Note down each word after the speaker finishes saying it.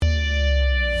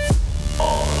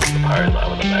Fire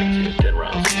line with a magazine of 10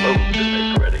 rounds loaded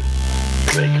and make ready.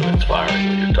 Your vehicle is firing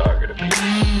with your target appears.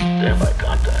 Stand by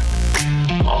contact.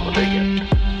 On the big end.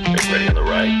 Make ready on the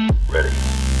right. Ready.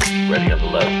 Ready on the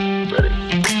left. Ready.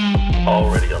 All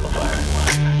ready on the firing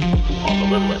line. On the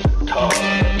little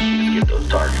end. Get those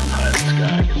targets high in the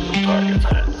sky. Get those targets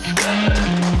high in the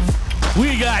sky.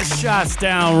 We got shots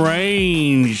down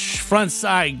range. Front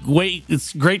side. Wait,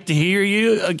 it's great to hear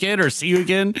you again or see you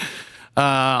again.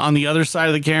 On the other side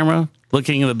of the camera,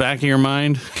 looking in the back of your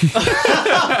mind.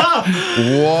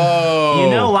 Whoa. You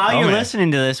know, while you're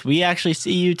listening to this, we actually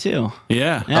see you too.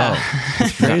 Yeah. Yeah.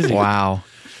 Crazy. Wow.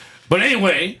 But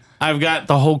anyway, I've got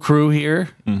the whole crew here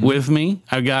with me.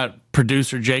 I've got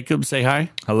producer Jacob. Say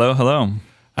hi. Hello, hello.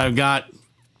 I've got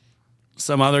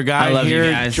some other guy I love here,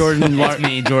 you guys. Jordan It's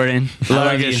me, Jordan. I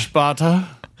love you. Largespata.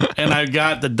 And I've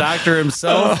got the doctor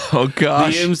himself, Oh,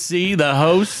 gosh. the MC, the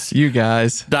host, You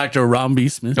guys. Dr. Romby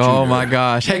Smith Jr. Oh, my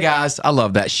gosh. Hey, guys, I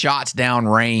love that. Shots down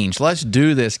range. Let's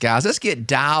do this, guys. Let's get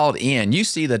dialed in. You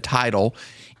see the title,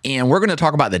 and we're going to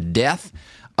talk about the death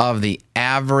of the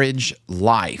average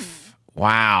life.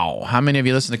 Wow. How many of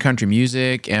you listen to country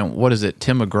music? And what is it,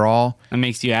 Tim McGraw? That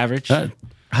makes you average.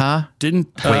 Huh? Didn't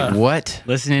Wait, what?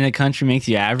 Listening to country makes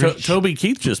you average. Toby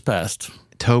Keith just passed.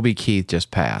 Toby Keith just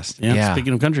passed. Yeah,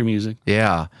 speaking of country music.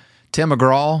 Yeah. Tim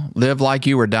McGraw, Live Like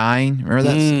You Were Dying.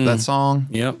 Remember that song?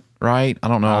 Yep. Right? I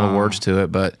don't know all the words to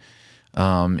it, but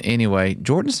anyway,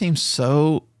 Jordan seems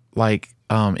so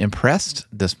impressed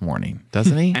this morning,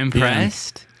 doesn't he?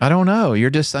 Impressed? I don't know. You're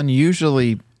just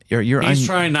unusually He's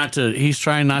trying not to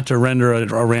render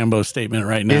a Rambo statement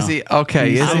right now. Is he?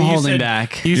 Okay. Is I'm he? holding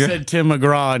back. You said Tim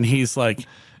McGraw, and he's like,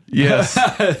 Yes.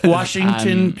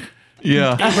 Washington,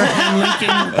 Yeah. Abraham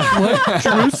Lincoln, what?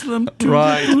 Jerusalem,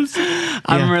 Right.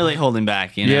 I'm really holding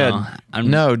back, you know. Yeah.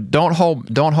 No, don't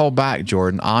hold back,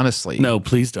 Jordan. Honestly. No,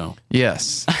 please don't.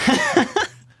 Yes.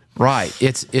 Right.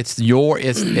 It's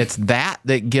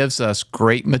that gives us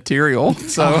great material.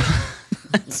 So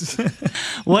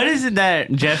What is it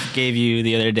that Jeff gave you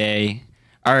the other day?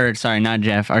 Or sorry, not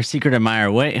Jeff. Our secret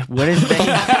admirer. What is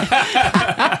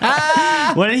that?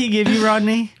 What did he give you,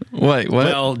 Rodney? wait, what?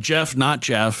 Well, Jeff, not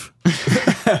Jeff,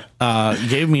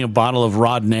 gave me a bottle of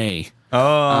Rodney.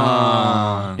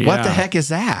 Oh. What the heck is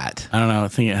that? I don't know. I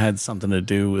think it had something to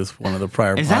do with one of the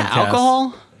prior Is podcasts. that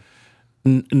alcohol?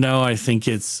 No, I think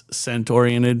it's scent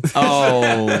oriented.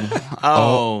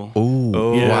 Oh.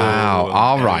 Ooh. Yeah. Wow.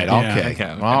 All right. Yeah.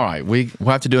 Okay. All right. We'll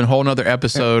have to do a whole nother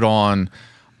episode on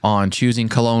choosing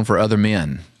cologne for other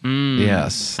men.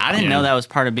 Yes. I didn't know that was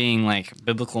part of being like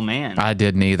biblical man. I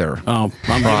didn't either. Oh,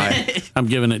 I'm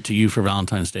giving it to you for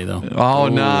Valentine's Day, though. Oh,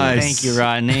 nice. Thank you,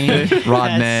 Rodney.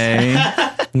 Rodney.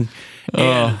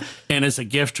 And as a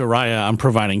gift to Raya, I'm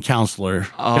providing counseling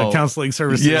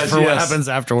services Yes, for what yes. happens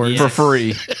afterwards. For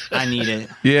free. I need it.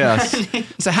 Yes.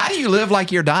 So how do you live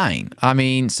like you're dying? I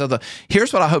mean,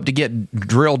 here's what I hope to get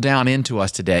drilled down into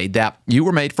us today, that you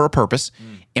were made for a purpose,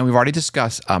 and we've already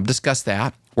discussed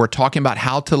that. We're talking about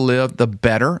how to live the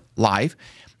better life.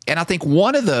 And I think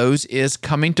one of those is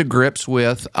coming to grips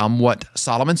with what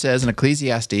Solomon says in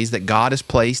Ecclesiastes, that God has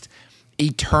placed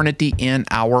eternity in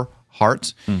our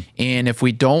hearts. And if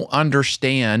we don't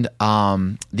understand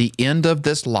the end of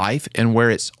this life and where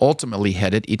it's ultimately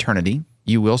headed, eternity,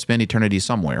 you will spend eternity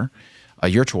somewhere.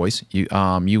 Your choice.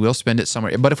 You will spend it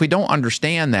somewhere. But if we don't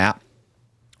understand that,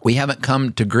 we haven't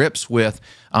come to grips with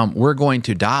we're going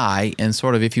to die, and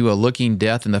sort of, if you will, looking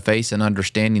death in the face and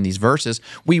understanding these verses,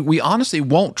 we honestly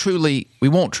won't truly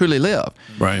live.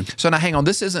 Right. So now, hang on.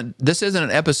 This isn't an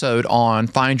episode on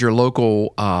find your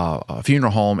local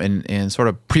funeral home and sort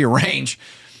of prearrange.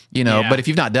 Yeah. But if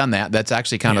you've not done that, that's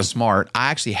actually kind of smart. I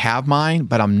actually have mine,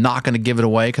 but I'm not going to give it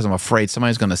away because I'm afraid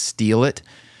somebody's going to steal it.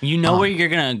 You know where you're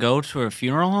gonna go to a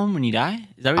funeral home when you die?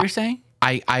 Is that what you're saying?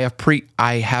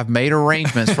 I have made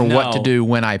arrangements for what to do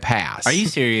when I pass. Are you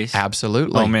serious?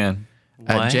 Absolutely. Oh, man.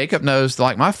 What? Jacob knows,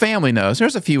 like my family knows.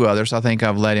 There's a few others I think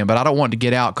I've let in, but I don't want to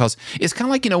get out because it's kind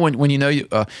of like, when you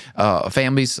know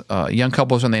families, young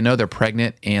couples, when they know they're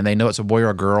pregnant and they know it's a boy or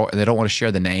a girl and they don't want to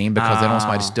share the name because they don't want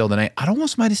somebody to steal the name. I don't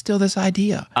want somebody to steal this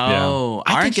idea. Oh,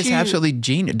 I think it's absolutely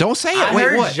genius. Don't say it.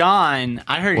 Wait, what? I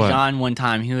heard What? John one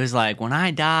time. He was like, "When I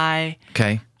die."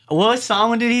 Okay. What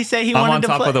song did he say he I'm wanted on to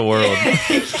top play? of the world.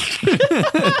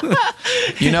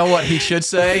 You know what he should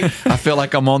say? I feel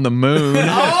like I'm on the moon.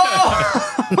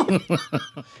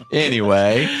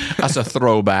 Anyway, that's a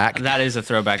throwback. That is a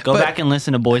throwback. Go back and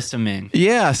listen to Boyz II Men.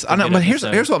 Yes, I know. good But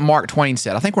episode. here's what Mark Twain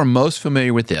said. I think we're most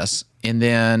familiar with this. And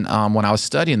then when I was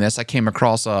studying this, I came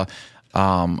across a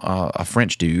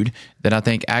French dude that I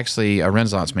think actually a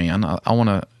Renaissance man. I want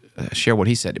to share what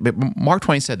he said. But Mark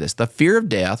Twain said this: the fear of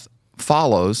death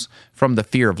follows from the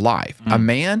fear of life. A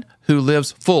man who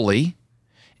lives fully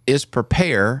is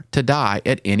prepared to die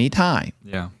at any time.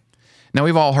 Yeah. Now,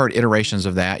 we've all heard iterations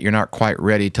of that. You're not quite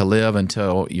ready to live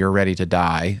until you're ready to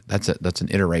die. That's an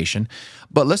iteration.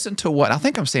 But listen to what, I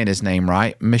think I'm saying his name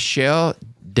right, Michel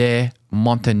de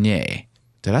Montaigne.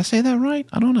 Did I say that right?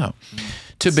 I don't know.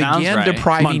 To Sounds begin right.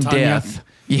 depriving Montaigne. death.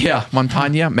 Yeah,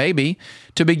 Montaigne, maybe.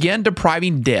 To begin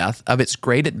depriving death of its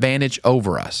great advantage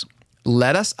over us,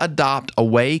 let us adopt a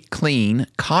way clean,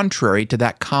 contrary to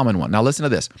that common one. Now, listen to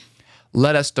this.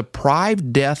 Let us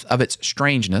deprive death of its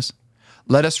strangeness.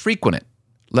 Let us frequent it.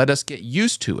 Let us get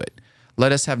used to it.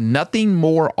 Let us have nothing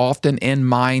more often in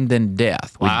mind than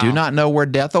death. Wow. We do not know where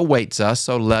death awaits us,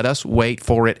 so let us wait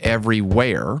for it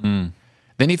everywhere.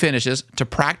 Then he finishes, to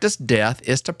practice death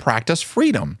is to practice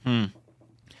freedom.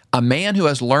 A man who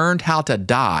has learned how to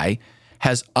die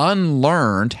has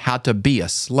unlearned how to be a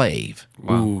slave.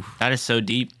 Wow. That is so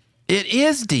deep. It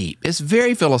is deep. It's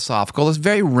very philosophical. It's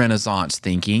very Renaissance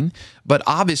thinking. But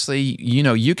obviously,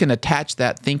 you can attach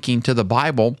that thinking to the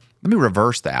Bible. Let me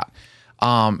reverse that.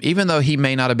 Even though he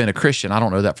may not have been a Christian, I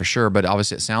don't know that for sure, but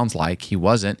obviously it sounds like he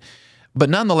wasn't. But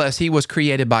nonetheless, he was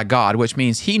created by God, which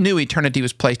means he knew eternity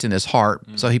was placed in his heart.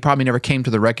 So he probably never came to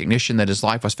the recognition that his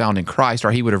life was found in Christ,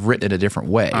 or he would have written it a different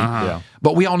way. Yeah.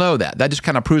 But we all know that. That just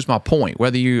kind of proves my point.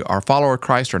 Whether you are a follower of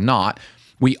Christ or not,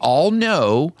 we all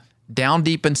know down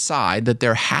deep inside that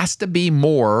there has to be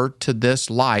more to this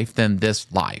life than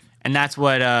this life. And that's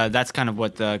what that's kind of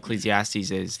what the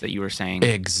Ecclesiastes is that you were saying.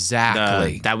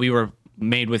 Exactly. That we were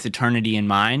made with eternity in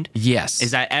mind. Yes. Is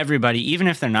that everybody, even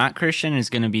if they're not Christian, is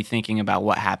going to be thinking about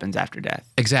what happens after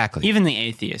death. Exactly. Even the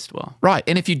atheist will. Right.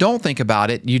 And if you don't think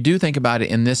about it, you do think about it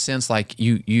in this sense, like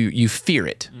you fear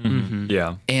it.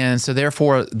 Yeah. And so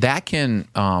therefore that can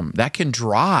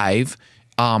drive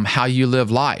how you live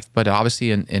life, but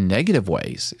obviously in negative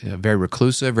ways, very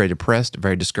reclusive, very depressed,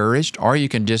 very discouraged. Or you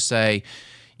can just say,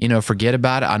 forget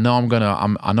about it. I know I'm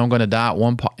gonna die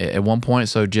at one point.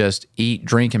 So just eat,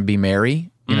 drink, and be merry.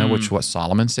 Which is what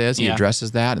Solomon says. He Yeah.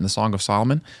 addresses that in the Song of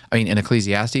Solomon. In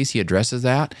Ecclesiastes, he addresses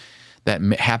that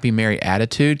happy, merry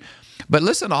attitude. But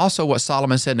listen also what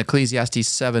Solomon said in Ecclesiastes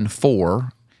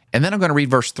 7:4, and then I'm going to read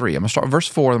verse 3. I'm going to start with verse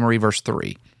 4, then I'm going to read verse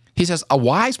 3. He says, a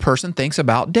wise person thinks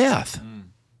about death.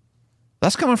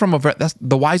 That's coming from that's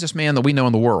the wisest man that we know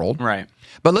in the world. Right.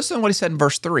 But listen to what he said in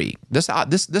verse 3. This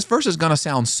verse is going to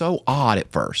sound so odd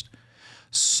at first.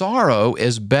 Sorrow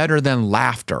is better than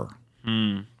laughter.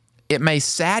 It may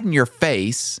sadden your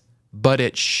face, but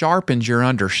it sharpens your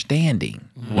understanding.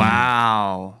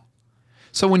 Wow.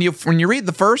 So when you read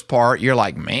the first part, you're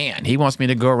like, man, he wants me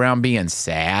to go around being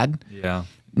sad. Yeah.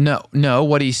 No,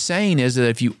 what he's saying is that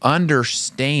if you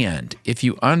understand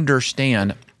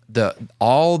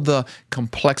all the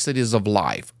complexities of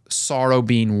life, sorrow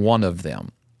being one of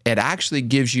them, it actually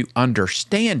gives you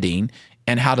understanding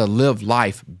and how to live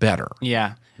life better.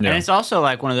 Yeah. Yeah. And it's also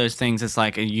like one of those things. It's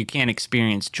like you can't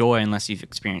experience joy unless you've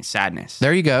experienced sadness.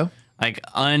 There you go. Like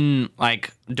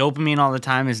dopamine all the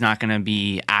time is not going to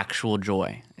be actual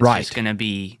joy. It's Right. just going to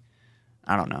be,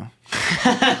 I don't know,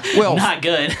 Well, not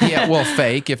good. yeah, well,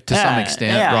 fake if to some Yeah,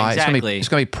 extent, yeah, right? exactly. It's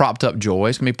gonna be propped up joy.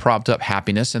 It's gonna be propped up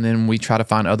happiness, and then we try to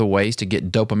find other ways to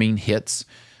get dopamine hits,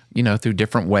 through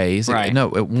different ways. Right. No,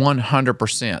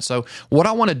 100%. So what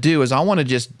I want to do is I want to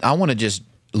just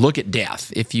look at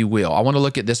death, if you will. I want to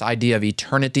look at this idea of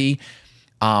eternity.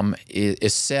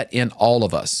 Is set in all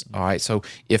of us. All right. So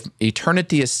if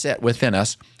eternity is set within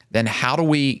us, then how do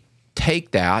we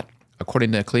take that,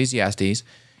 according to Ecclesiastes,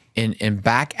 and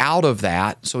back out of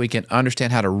that so we can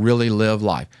understand how to really live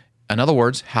life? In other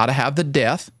words, how to have the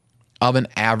death of an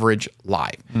average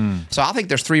life. So I think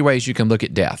there's three ways you can look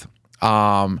at death.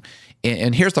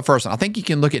 And here's the first one. I think you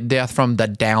can look at death from the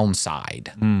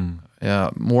downside.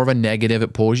 More of a negative,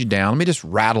 it pulls you down. Let me just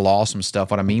rattle off some stuff,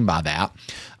 what I mean by that.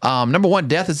 Number one,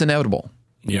 death is inevitable.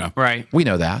 Yeah. Right. We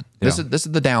know that. This Yeah. is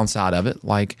the downside of it.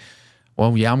 Like,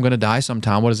 well, yeah, I'm going to die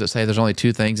sometime. What does it say? There's only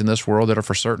two things in this world that are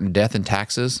for certain: death and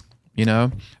taxes.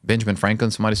 Benjamin Franklin,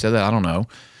 somebody said that. I don't know.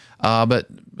 But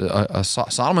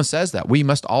Solomon says that we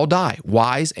must all die,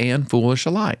 wise and foolish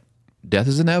alike. Death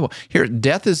is inevitable. Here,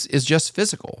 death is just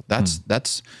physical. That's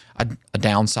a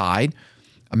downside.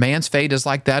 A man's fate is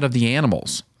like that of the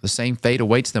animals. The same fate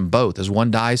awaits them both. As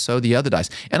one dies, so the other dies.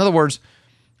 In other words,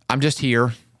 I'm just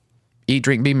here. Eat,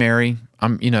 drink, be merry. I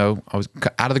was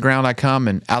out of the ground I come,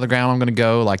 and out of the ground I'm going to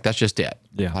go. Like, that's just it.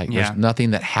 Yeah. Like, Yeah. there's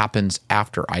nothing that happens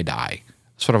after I die.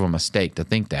 Sort of a mistake to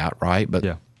think that, right? But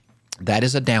Yeah. that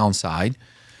is a downside.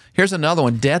 Here's another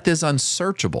one. Death is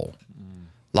unsearchable.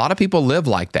 A lot of people live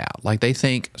like that. Like they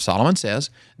think, Solomon says,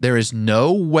 there is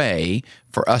no way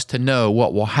for us to know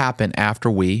what will happen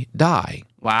after we die.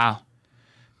 Wow.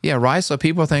 Yeah, right. So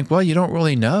people think, well, you don't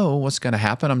really know what's going to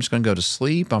happen. I'm just going to go to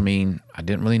sleep. I mean, I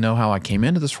didn't really know how I came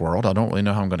into this world. I don't really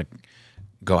know how I'm going to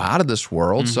go out of this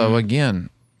world. So again,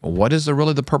 what is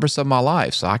really the purpose of my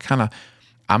life? So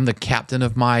I'm the captain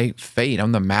of my fate.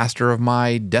 I'm the master of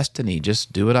my destiny.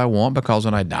 Just do what I want, because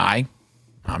when I die,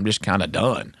 I'm just kind of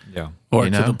done. Yeah. Or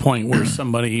You to know? the point where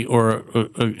somebody or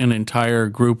an entire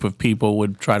group of people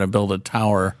would try to build a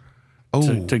tower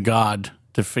to God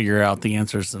to figure out the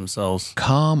answers themselves.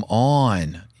 Come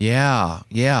on. Yeah.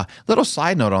 Little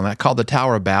side note on that, called the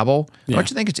Tower of Babel. Yeah. Don't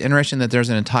you think it's interesting that there's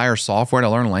an entire software to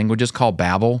learn languages called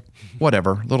Babel?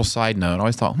 Whatever. Little side note. I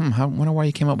always thought, I wonder why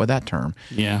you came up with that term.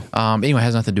 Yeah. Anyway, it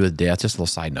has nothing to do with death. Just a little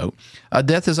side note.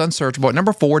 Death is unsearchable.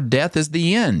 Number 4, death is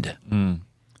the end.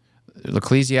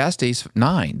 Ecclesiastes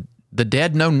 9. The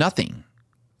dead know nothing.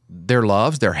 Their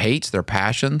loves, their hates, their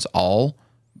passions all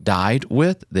died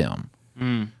with them.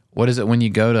 What is it when you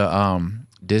go to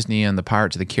Disney and the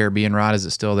Pirates of the Caribbean ride? Is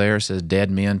it still there? It says dead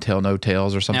men tell no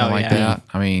tales or something like that.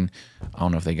 I mean, I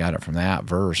don't know if they got it from that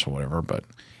verse or whatever, but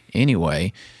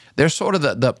anyway, there's sort of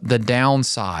the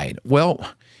downside. Well,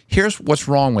 here's what's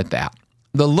wrong with that.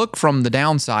 The look from the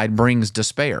downside brings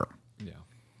despair. Yeah.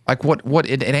 Like what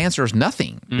it answers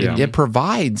nothing. It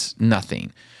provides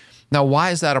nothing. Now, why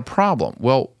is that a problem?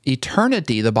 Well,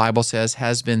 eternity, the Bible says,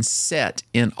 has been set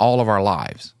in all of our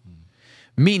lives.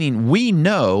 Meaning we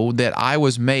know that I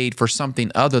was made for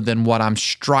something other than what I'm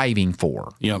striving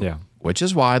for. Yep. Yeah. Which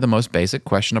is why the most basic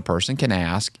question a person can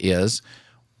ask is,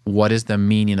 what is the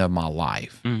meaning of my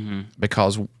life?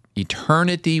 Because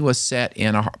eternity was set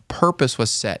in our purpose was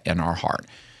set in our heart.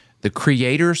 The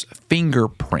Creator's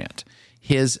fingerprint,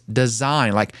 His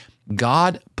design, like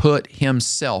God put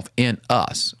Himself in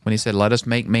us when He said, let us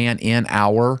make man in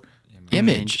our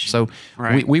image. So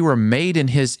Right. we were made in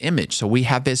His image. So we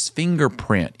have His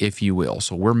fingerprint, if you will.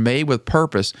 So we're made with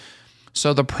purpose.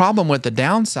 So the problem with the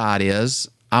downside is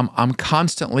I'm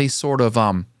constantly sort of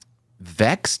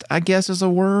vexed, I guess is a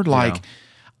word. Like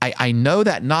I know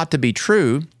that not to be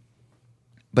true,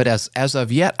 but as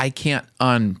of yet, I can't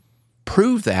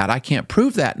unprove that. I can't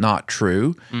prove that not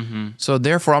true. So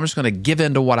therefore, I'm just going to give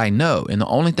in to what I know. And the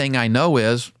only thing I know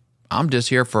is I'm just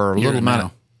here for a little and amount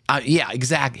of yeah,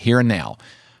 exactly. Here and now.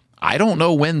 I don't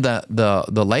know when the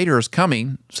later is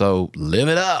coming, so live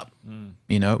it up.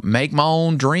 Make my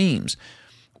own dreams.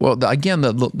 Well, again,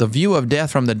 the view of death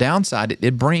from the downside,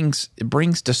 it brings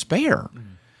despair.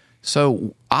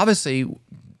 So obviously,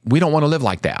 we don't want to live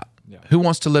like that. Who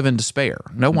wants to live in despair?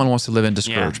 No one wants to live in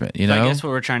discouragement. So I guess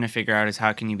what we're trying to figure out is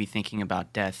how can you be thinking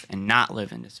about death and not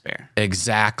live in despair?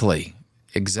 Exactly.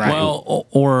 Well,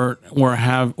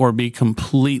 or be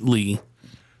completely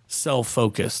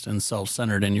self-focused and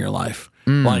self-centered in your life.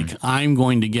 Like, I'm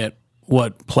going to get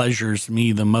what pleasures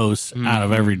me the most out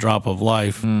of every drop of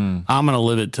life. I'm going to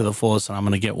live it to the fullest, and I'm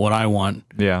going to get what I want.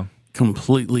 Yeah.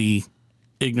 Completely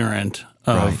ignorant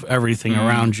of everything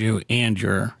around you and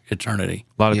your eternity.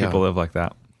 A lot of Yeah. people live like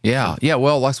that. Yeah.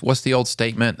 Well, what's the old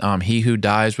statement? He who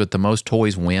dies with the most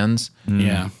toys wins.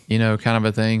 Yeah. Kind of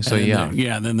a thing. So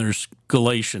And then there's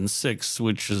Galatians 6,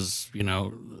 which is,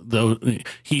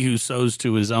 he who sows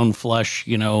to his own flesh,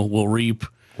 will reap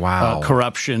Wow.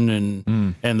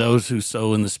 corruption, and those who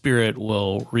sow in the Spirit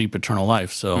will reap eternal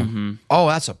life. So Oh,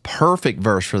 that's a perfect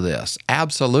verse for this.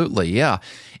 Absolutely, yeah.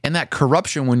 And that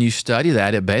corruption, when you study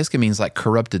that, it basically means like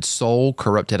corrupted soul,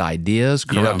 corrupted ideas,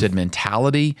 corrupted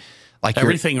mentality. Like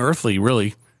everything earthly,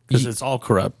 really, because it's all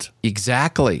corrupt.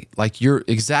 exactly. Like you're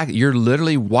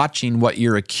literally watching what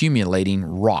you're accumulating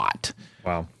rot.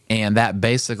 Wow. And that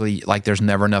basically, like, there's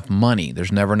never enough money.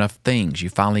 There's never enough things. You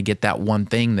finally get that one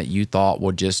thing that you thought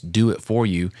would just do it for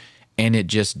you, and it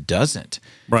just doesn't.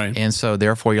 Right. And so,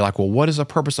 therefore, you're like, well, what is the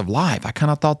purpose of life? I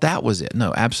kind of thought that was it.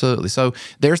 No, absolutely. So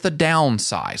there's the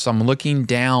downside. So I'm looking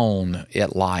down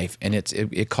at life, and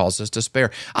it causes despair.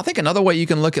 I think another way you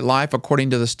can look at life,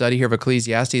 according to the study here of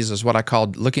Ecclesiastes, is what I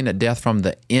called looking at death from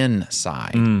the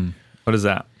inside. What is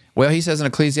that? Well, he says in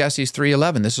Ecclesiastes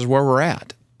 3:11, this is where we're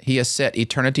at. He has set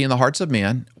eternity in the hearts of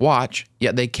men, watch,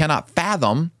 yet they cannot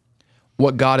fathom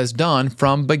what God has done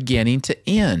from beginning to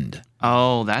end.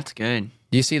 Oh, that's good.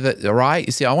 You see that, right?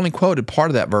 You see, I only quoted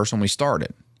part of that verse when we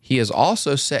started. He has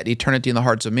also set eternity in the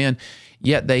hearts of men,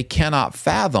 yet they cannot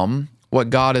fathom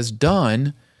what God has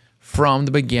done from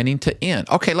the beginning to end.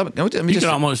 Okay, let me You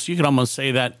just... could almost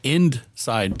say that end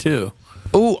side too.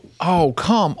 Oh,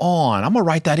 come on. I'm going to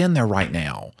write that in there right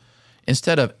now.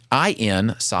 Instead of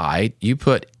IN side, you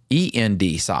put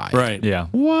END side. Right. Yeah.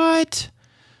 What?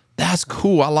 That's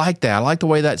cool. I like that. I like the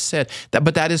way that's said.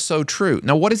 But that is so true.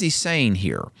 Now, what is he saying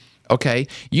here? Okay,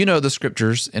 you know the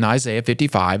scriptures in Isaiah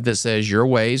 55 that says, your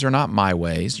ways are not my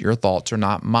ways, your thoughts are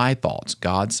not my thoughts.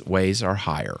 God's ways are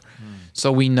higher.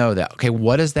 So we know that. Okay,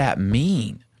 what does that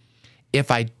mean? If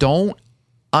I don't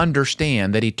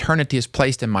understand that eternity is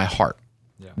placed in my heart,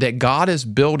 that God is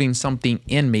building something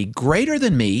in me greater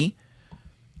than me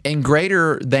and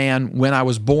greater than when I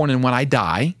was born and when I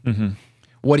die,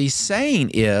 what he's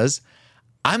saying is,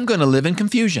 I'm going to live in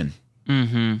confusion.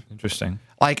 Interesting.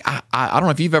 Like, I don't know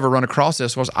if you've ever run across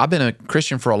this. I've been a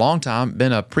Christian for a long time,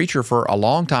 been a preacher for a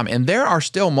long time, and there are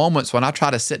still moments when I try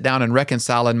to sit down and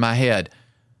reconcile in my head,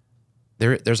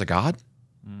 there's a God?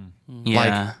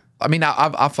 Yeah. Like, I mean,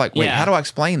 I'm like, wait, Yeah. how do I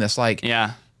explain this? Like,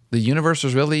 yeah. the universe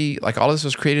was really, like, all this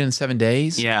was created in 7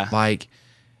 days? Yeah. Like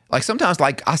sometimes,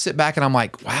 like, I sit back and I'm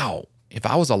like, wow, if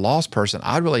I was a lost person,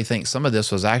 I really think some of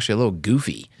this was actually a little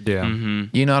goofy. Yeah.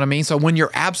 You know what I mean? So when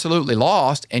you're absolutely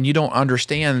lost and you don't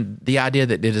understand the idea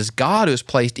that it is God who has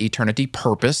placed eternity,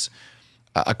 purpose,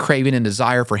 a craving and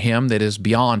desire for Him that is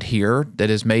beyond here, that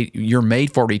is you're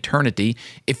made for eternity.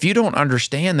 If you don't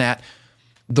understand that,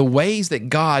 the ways that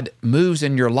God moves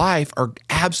in your life are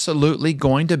absolutely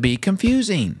going to be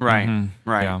confusing. Right.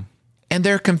 Right. Yeah. And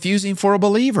they're confusing for a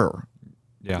believer.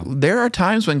 Yeah. There are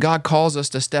times when God calls us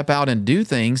to step out and do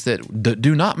things that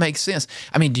do not make sense.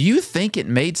 I mean, do you think it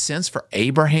made sense for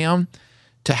Abraham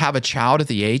to have a child at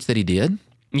the age that he did?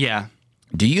 Yeah.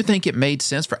 Do you think it made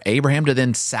sense for Abraham to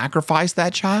then sacrifice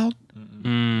that child?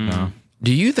 No.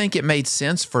 Do you think it made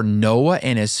sense for Noah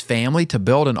and his family to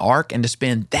build an ark and to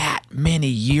spend that many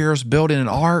years building an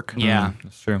ark? Yeah.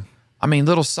 That's true. I mean,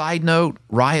 little side note,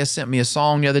 Raya sent me a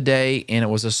song the other day, and it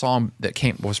was a song that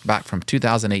was back from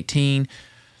 2018.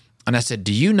 And I said,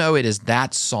 do you know it is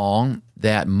that song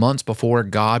that months before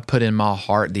God put in my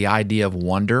heart the idea of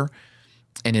wonder?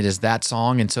 And it is that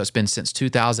song. And so it's been since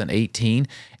 2018.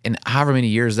 And however many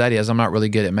years that is, I'm not really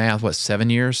good at math. What, 7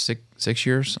 years, six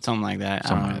years? Something like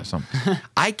that.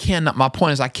 I cannot, my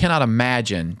point is, I cannot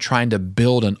imagine trying to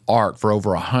build an ark for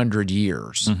over 100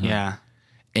 years Yeah.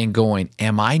 and going,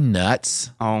 am I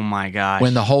nuts? Oh my gosh.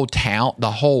 When the whole town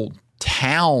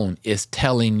is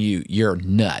telling you you're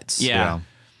nuts. Yeah.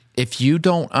 If you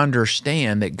don't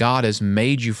understand that God has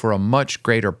made you for a much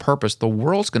greater purpose, the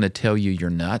world's going to tell you you're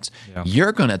nuts. Yeah.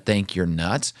 You're going to think you're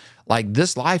nuts. Like,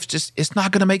 this life's just, it's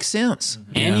not going to make sense.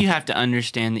 And you have to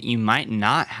understand that you might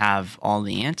not have all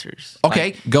the answers.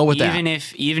 Okay, go with that.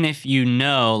 Even if you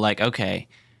know, like, okay,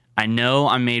 I know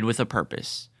I'm made with a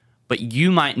purpose, but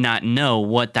you might not know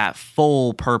what that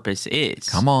full purpose is.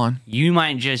 Come on. You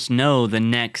might just know the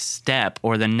next step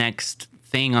or the next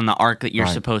thing on the ark that you're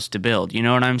Right. supposed to build. You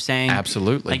know what I'm saying?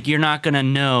 Absolutely. Like, you're not going to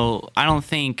know. I don't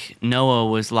think Noah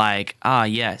was like,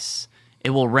 yes, it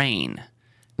will rain.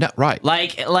 No, right.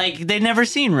 Like they've never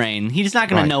seen rain. He's not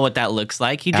going Right. to know what that looks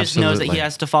like. He just knows that Absolutely. he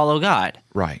has to follow God.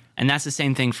 Right. And that's the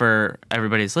same thing for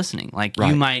everybody that's listening. Like, Right.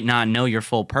 you might not know your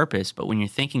full purpose, but when you're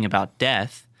thinking about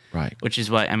death, Right. which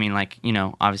is what, I mean, like, you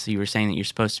know, obviously you were saying that you're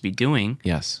supposed to be doing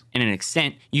Yes. in an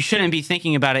extent, you shouldn't be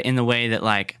thinking about it in the way that,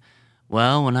 like,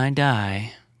 well, when I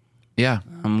die, Yeah.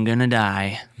 I'm going to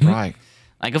die. Right.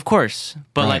 Like, of course.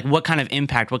 But, Right. like, what kind of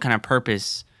impact, what kind of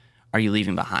purpose are you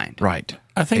leaving behind? Right.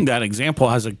 I think that example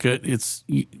has a good.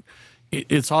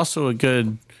 It's also a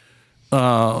good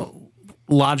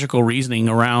logical reasoning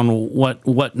around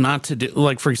what not to do.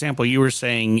 Like, for example, you were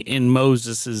saying in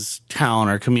Moses's town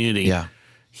or community, Yeah.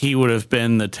 he would have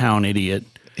been the town idiot.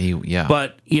 Yeah.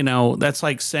 But that's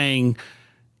like saying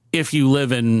if you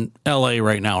live in L.A.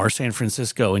 right now or San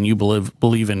Francisco and you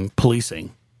believe in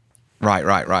policing,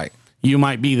 Right. you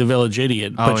might be the village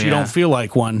idiot, but you yeah. don't feel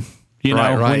like one.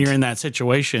 Right. When you're in that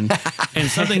situation, and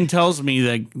something tells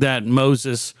me that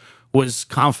Moses was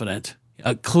confident,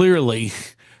 clearly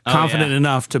confident yeah.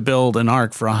 enough to build an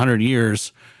ark for 100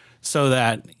 years, so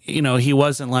that he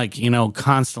wasn't like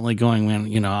constantly going,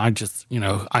 man,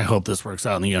 I hope this works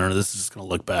out in the end, or this is going to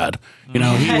look bad. He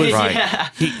was Right.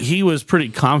 he was pretty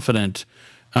confident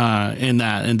in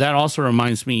that, and that also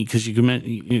reminds me, because you meant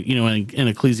in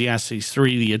Ecclesiastes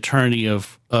 3, the eternity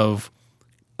of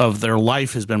their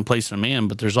life has been placed in man,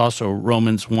 but there's also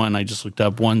Romans 1, I just looked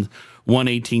up,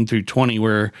 1:18 through 20,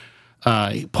 where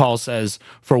Paul says,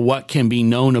 for what can be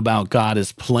known about God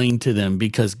is plain to them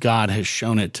because God has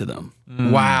shown it to them.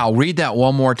 Wow. Read that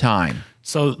one more time.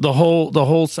 So the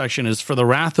whole section is, for the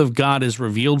wrath of God is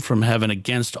revealed from heaven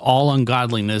against all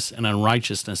ungodliness and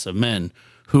unrighteousness of men,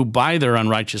 who by their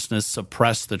unrighteousness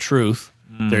suppress the truth.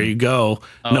 There you go.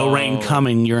 No rain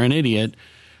coming, you're an idiot.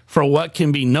 For what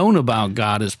can be known about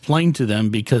God is plain to them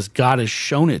because God has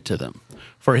shown it to them.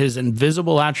 For his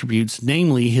invisible attributes,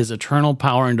 namely his eternal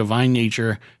power and divine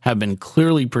nature, have been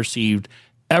clearly perceived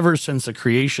ever since the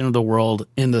creation of the world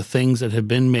in the things that have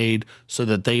been made, so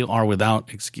that they are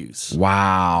without excuse.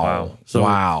 Wow. So-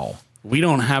 Wow. We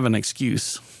don't have an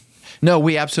excuse. No,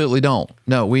 we absolutely don't.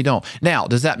 No, we don't. Now,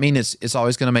 does that mean it's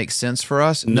always going to make sense for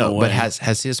us? No But way.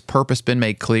 has his purpose been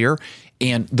made clear?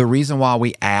 And the reason why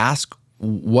we ask,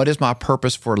 what is my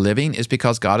purpose for living, is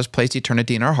because God has placed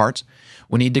eternity in our hearts.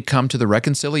 We need to come to the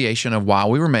reconciliation of why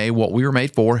we were made, what we were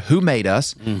made for, who made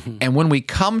us. And when we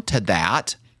come to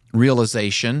that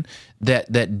realization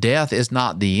that death is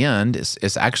not the end,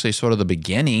 it's actually sort of the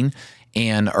beginning,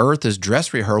 and earth is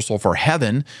dress rehearsal for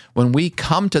heaven. When we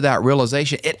come to that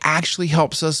realization, it actually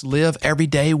helps us live every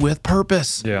day with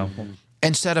purpose. Yeah.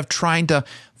 Instead of trying to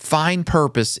find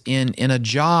purpose in a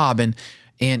job and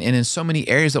in so many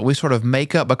areas that we sort of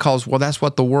make up because, well, that's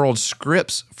what the world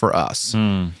scripts for us.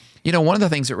 You know, one of the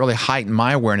things that really heightened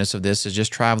my awareness of this is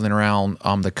just traveling around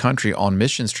the country on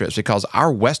mission trips, because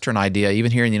our Western idea,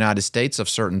 even here in the United States, of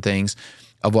certain things,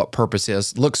 of what purpose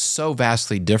is, looks so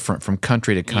vastly different from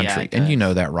country to country. it And you does.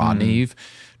 know that, Rodney. You've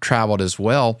traveled as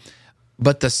well.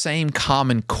 But the same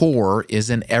common core is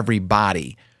in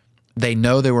everybody. They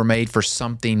know they were made for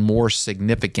something more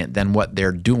significant than what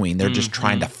they're doing. They're just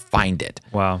trying to find it.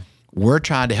 Wow. We're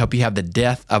trying to help you have the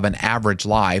death of an average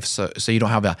life, so you don't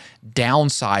have a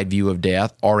downside view of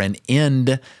death or an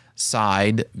end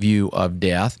side view of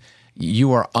death.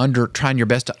 You are trying your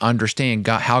best to understand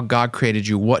God, how God created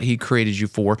you, what he created you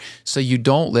for, so you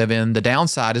don't live in the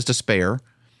downside is despair.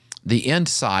 The end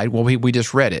side, well, we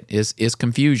just read it, is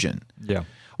confusion. Yeah.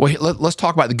 Well, let's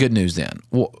talk about the good news then.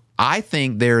 Well, I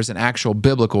think there's an actual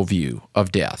biblical view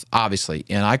of death, obviously,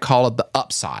 and I call it the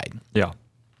upside. Yeah.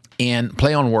 And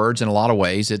play on words in a lot of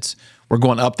ways. We're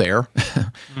going up there.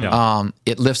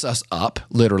 It lifts us up,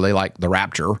 literally, like the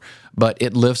rapture, but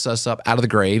it lifts us up out of the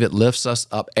grave. It lifts us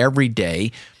up every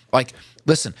day. Like,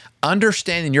 listen,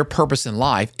 understanding your purpose in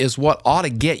life is what ought to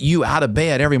get you out of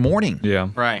bed every morning. Yeah.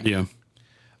 Right. Yeah.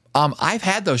 I've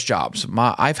had those jobs.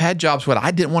 I've had jobs where I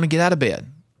didn't want to get out of bed.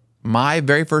 My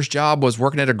very first job was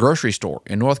working at a grocery store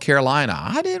in North Carolina.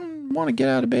 I didn't want to get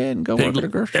out of bed and go work at a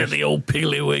grocery store. And the old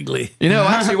Piggly Wiggly. You know,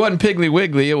 actually, it wasn't Piggly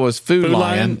Wiggly. It was Food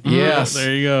Lion. Yes.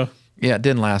 There you go. Yeah, it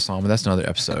didn't last long, but that's another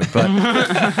episode. But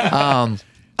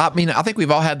I mean, I think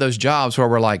we've all had those jobs where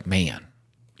we're like, man,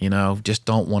 you know, just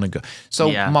don't want to go.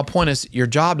 So Yeah. my point is, your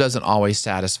job doesn't always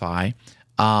satisfy.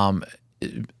 Not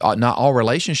all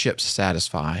relationships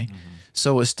satisfy.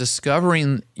 So it's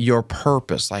discovering your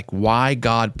purpose, like why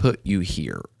God put you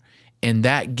here. And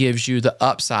that gives you the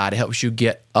upside. It helps you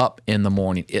get up in the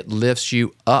morning. It lifts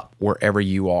you up wherever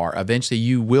you are. Eventually,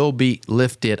 you will be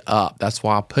lifted up. That's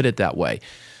why I put it that way.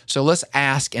 So let's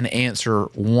ask and answer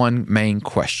one main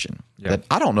question that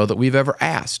I don't know that we've ever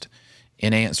asked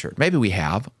and answered. Maybe we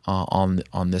have on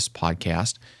this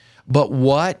podcast. But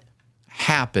what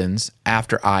happens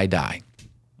after I die?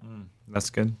 That's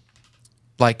good.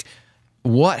 Like,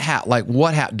 what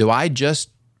do I just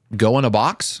go in a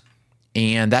box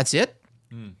and that's it?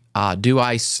 Do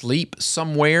I sleep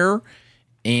somewhere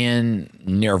in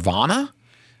nirvana?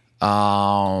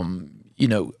 You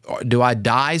know, do I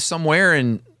die somewhere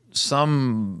and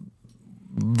some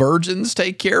virgins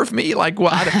take care of me? Like,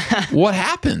 what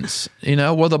happens? You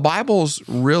know, well, the Bible's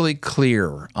really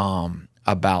clear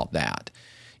about that.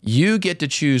 You get to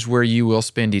choose where you will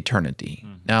spend eternity.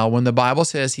 Now, when the Bible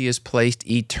says he has placed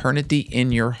eternity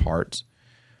in your hearts,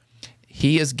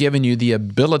 he has given you the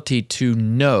ability to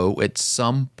know at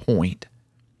some point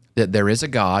that there is a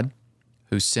God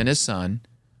who sent his son,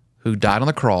 who died on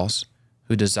the cross,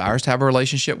 who desires to have a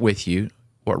relationship with you,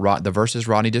 the verses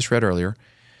Rodney just read earlier.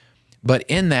 But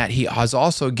in that, he has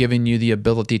also given you the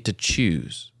ability to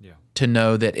choose. To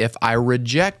know that if I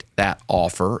reject that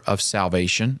offer of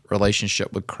salvation,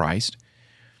 relationship with Christ,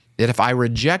 that if I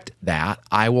reject that,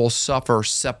 I will suffer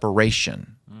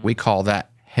separation. We call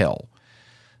that hell.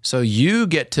 So you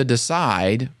get to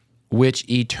decide which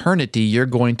eternity you're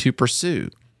going to pursue.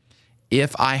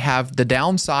 If I have the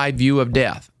downside view of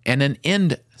death and an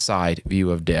inside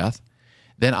view of death,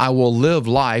 then I will live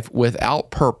life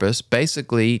without purpose,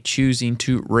 basically choosing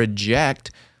to reject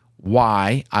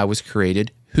why I was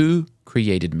created, who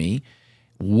created me,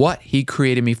 what he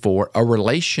created me for, a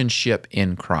relationship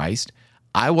in Christ.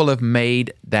 I will have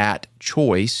made that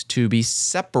choice to be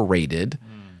separated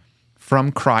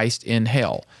from Christ in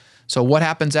hell. So what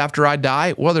happens after I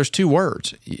die? Well, there's two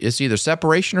words. It's either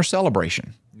separation or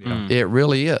celebration. It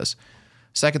really is.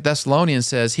 2 Thessalonians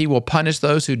says he will punish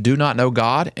those who do not know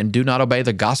God and do not obey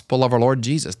the gospel of our Lord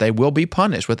Jesus. They will be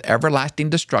punished with everlasting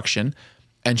destruction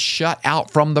and shut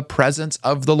out from the presence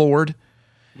of the Lord.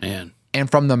 Man. and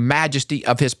from the majesty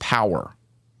of his power.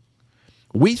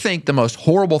 We think the most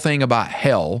horrible thing about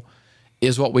hell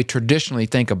is what we traditionally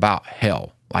think about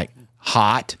hell, like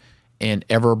hot and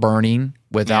ever burning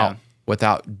without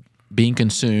being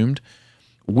consumed.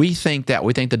 We think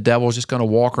the devil is just going to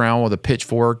walk around with a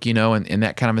pitchfork, and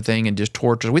that kind of a thing, and just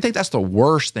torture. We think that's the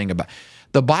worst thing about it.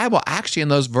 The Bible actually in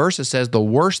those verses says the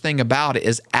worst thing about it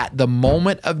is at the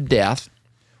moment of death,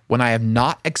 when I have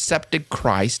not accepted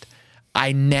Christ,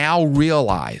 I now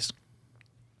realize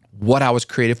what I was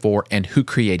created for and who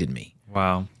created me.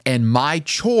 Wow. And my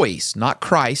choice, not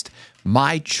Christ,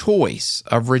 my choice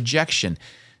of rejection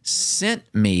sent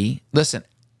me, listen,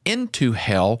 into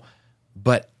hell,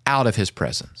 but out of his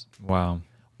presence. Wow.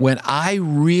 When I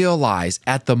realize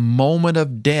at the moment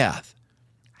of death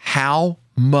how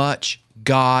much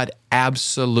God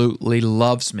absolutely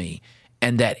loves me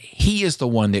and that he is the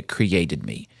one that created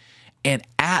me. And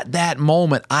at that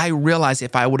moment, I realized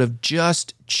if I would have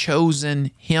just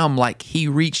chosen him like he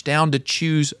reached down to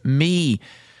choose me,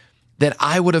 that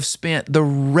I would have spent the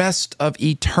rest of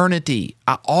eternity,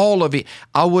 all of it,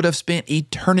 I would have spent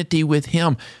eternity with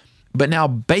him. But now,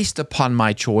 based upon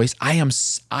my choice,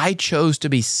 I chose to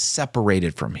be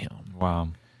separated from him. Wow.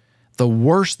 The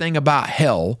worst thing about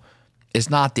hell is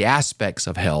not the aspects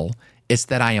of hell, it's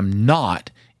that I am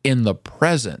not in the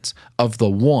presence of the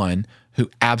one who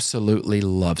absolutely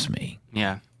loves me.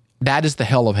 Yeah. That is the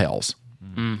hell of hells.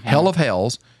 Hell of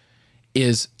hells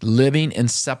is living in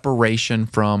separation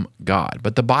from God.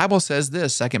 But the Bible says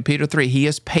this, 2 Peter 3, he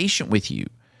is patient with you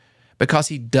because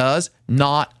he does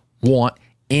not want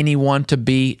anyone to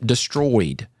be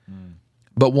destroyed,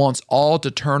 but wants all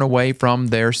to turn away from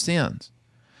their sins.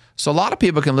 So a lot of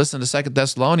people can listen to 2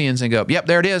 Thessalonians and go, yep,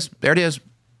 there it is. There it is.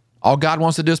 All God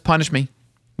wants to do is punish me.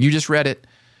 You just read it.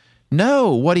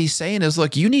 No, what he's saying is,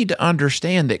 look, you need to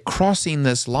understand that crossing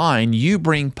this line, you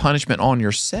bring punishment on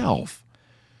yourself.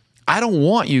 I don't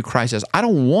want you, Christ says, I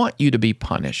don't want you to be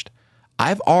punished.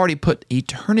 I've already put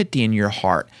eternity in your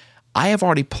heart. I have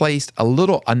already placed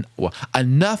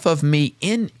enough of me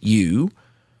in you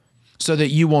so that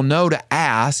you will know to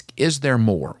ask, is there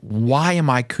more? Why am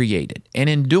I created? And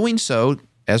in doing so,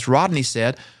 as Rodney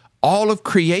said, all of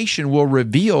creation will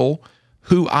reveal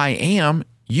who I am.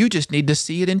 You just need to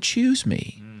see it and choose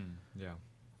me. Yeah.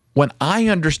 When I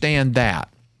understand that,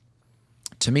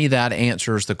 to me, that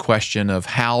answers the question of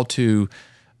how to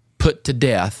put to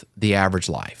death the average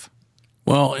life.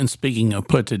 Well, and speaking of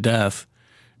put to death,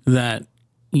 that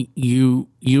you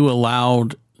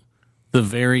allowed the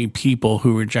very people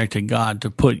who rejected God to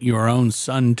put your own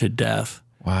son to death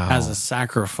as a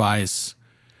sacrifice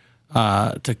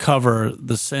to cover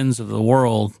the sins of the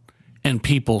world, and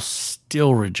people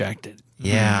still rejected.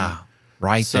 Yeah,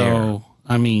 right So, there.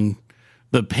 I mean,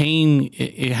 the pain,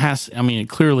 it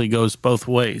clearly goes both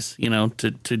ways,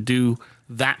 to do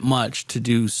that much, to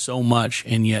do so much,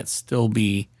 and yet still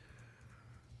be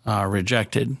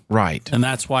rejected. Right. And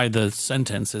that's why the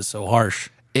sentence is so harsh.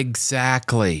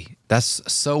 Exactly. That's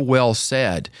so well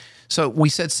said. So we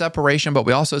said separation, but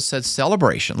we also said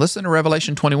celebration. Listen to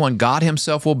Revelation 21. God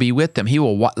himself will be with them. He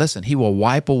will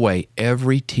wipe away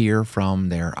every tear from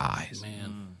their eyes.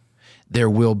 Man. There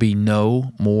will be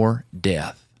no more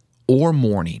death or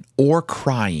mourning or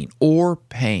crying or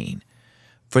pain.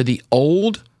 For the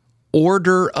old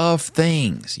order of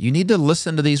things. You need to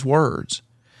listen to these words.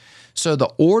 So the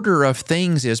order of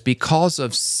things is because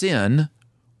of sin,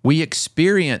 we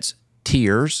experience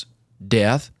tears,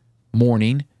 death,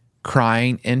 mourning,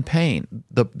 crying, and pain.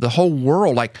 The whole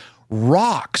world, like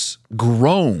rocks,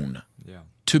 groan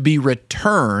to be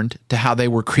returned to how they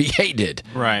were created.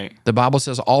 Right. The Bible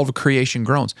says all of creation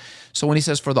groans. So when he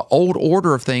says, for the old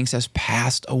order of things has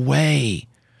passed away,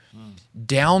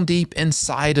 down deep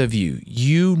inside of you,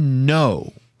 you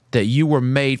know that you were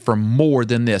made for more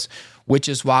than this, which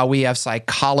is why we have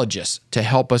psychologists to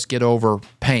help us get over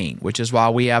pain, which is why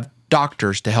we have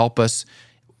doctors to help us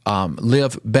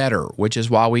live better, which is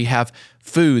why we have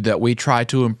food that we try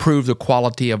to improve the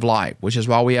quality of life, which is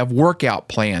why we have workout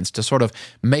plans to sort of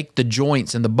make the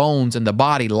joints and the bones and the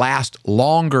body last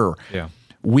longer. Yeah.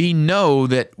 We know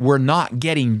that we're not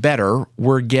getting better,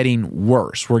 we're getting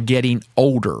worse, we're getting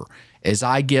older. As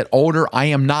I get older, I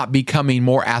am not becoming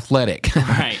more athletic.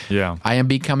 Right. Yeah. I am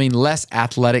becoming less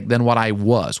athletic than what I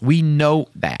was. We know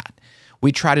that.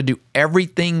 We try to do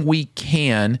everything we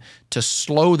can to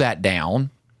slow that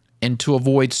down and to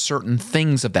avoid certain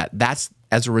things of that. That's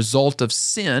as a result of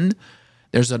sin.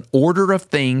 There's an order of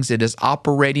things that is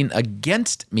operating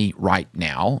against me right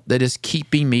now that is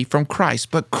keeping me from Christ.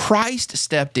 But Christ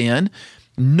stepped in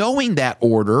knowing that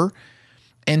order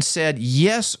and said,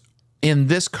 yes, in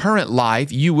this current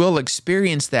life, you will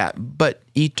experience that. But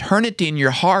eternity in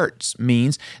your hearts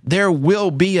means there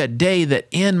will be a day that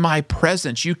in my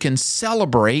presence you can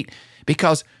celebrate,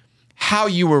 because how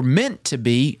you were meant to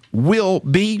be will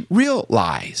be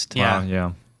realized. Yeah. Wow,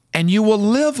 yeah. And you will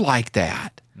live like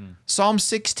that. Psalm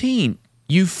 16,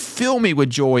 you fill me with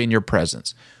joy in your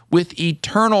presence, with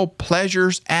eternal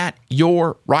pleasures at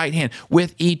your right hand.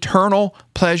 With eternal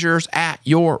pleasures at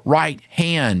your right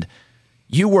hand.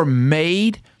 You were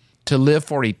made to live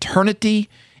for eternity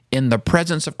in the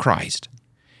presence of Christ.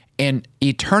 And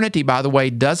eternity, by the way,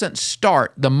 doesn't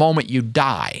start the moment you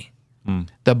die.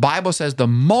 The Bible says the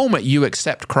moment you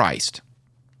accept Christ,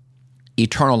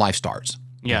 eternal life starts.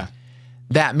 Yeah.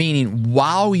 That meaning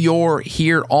while you're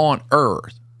here on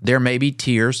earth, there may be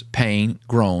tears, pain,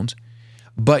 groans,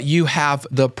 but you have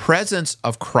the presence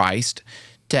of Christ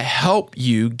to help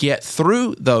you get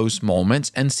through those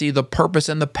moments and see the purpose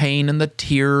and the pain and the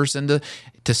tears and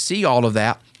to see all of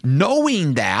that,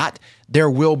 knowing that there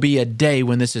will be a day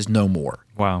when this is no more.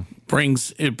 Wow.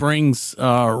 It brings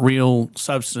real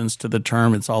substance to the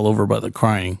term. It's all over by the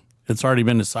crying. It's already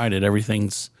been decided.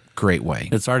 Everything's Great way.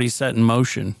 it's already set in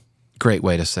motion. Great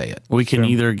way to say it. We can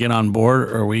either get on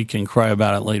board or we can cry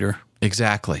about it later.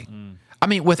 Exactly. I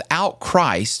mean, without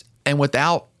Christ and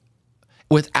without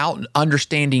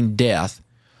understanding death,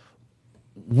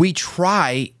 we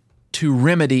try to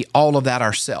remedy all of that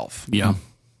ourselves. Yeah.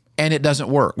 And it doesn't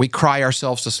work. We cry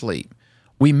ourselves to sleep.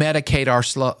 We medicate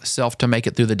ourselves to make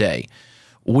it through the day.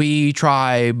 We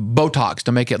try Botox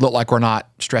to make it look like we're not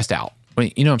stressed out.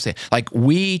 You know what I'm saying? Like,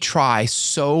 we try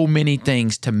so many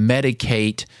things to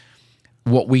medicate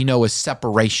what we know as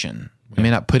separation. I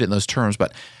may not put it in those terms,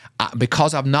 but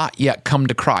because I've not yet come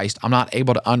to Christ, I'm not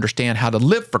able to understand how to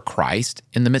live for Christ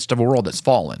in the midst of a world that's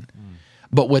fallen.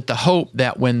 But with the hope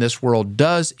that when this world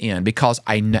does end, because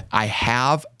I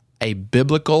have a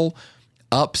biblical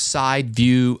upside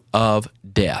view of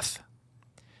death,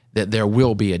 that there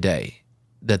will be a day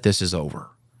that this is over.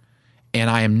 And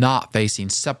I am not facing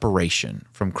separation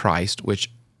from Christ,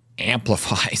 which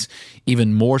amplifies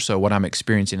even more so what I'm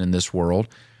experiencing in this world.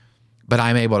 But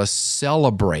I'm able to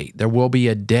celebrate. There will be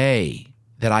a day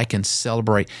that I can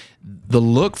celebrate. The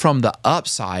look from the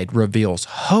upside reveals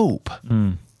hope.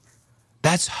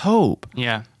 That's hope.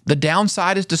 Yeah. The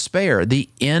downside is despair. The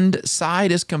end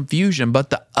side is confusion,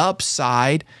 but the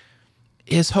upside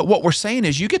is hope. What we're saying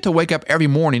is you get to wake up every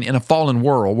morning in a fallen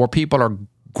world where people are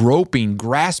groping,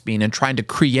 grasping, and trying to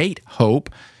create hope.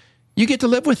 You get to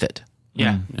live with it.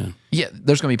 Yeah. Yeah,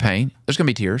 there's going to be pain. There's going to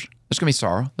be tears. There's going to be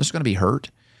sorrow. There's going to be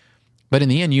hurt. But in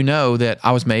the end, you know that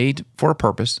I was made for a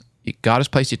purpose. God has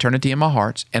placed eternity in my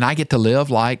heart, and I get to live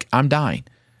like I'm dying.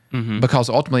 Because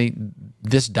ultimately,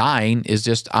 this dying is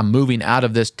just I'm moving out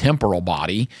of this temporal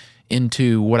body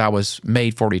into what I was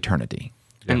made for eternity.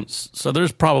 And so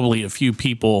there's probably a few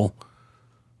people,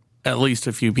 at least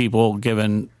a few people,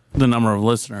 given the number of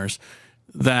listeners,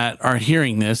 that are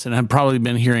hearing this and have probably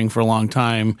been hearing for a long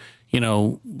time,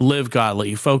 live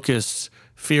godly, focused,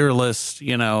 fearless,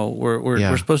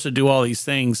 we're supposed to do all these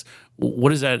things.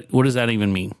 What does that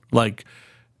even mean? Like,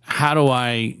 how do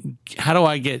I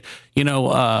get,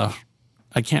 I'm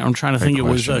trying to think. It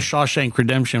was Shawshank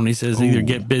Redemption when he says either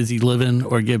get busy living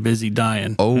or get busy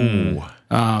dying.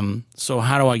 So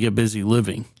how do I get busy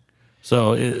living?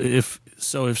 So if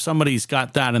somebody's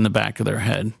got that in the back of their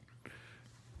head,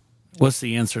 what's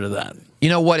the answer to that? You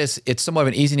know what? It's somewhat of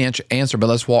an easy answer, but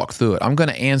let's walk through it. I'm going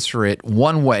to answer it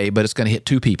one way, but it's going to hit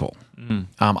two people,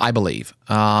 I believe.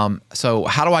 So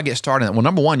how do I get started? Well,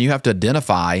 number one, you have to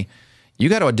identify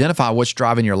what's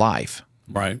driving your life.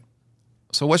 Right.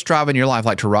 So what's driving your life?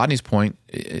 Like to Rodney's point,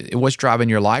 what's driving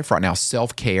your life right now?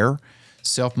 Self-care,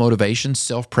 self-motivation,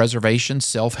 self-preservation,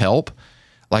 self-help.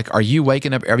 Like, are you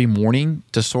waking up every morning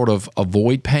to sort of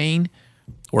avoid pain?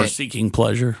 Or seeking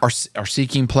pleasure. Or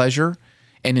seeking pleasure.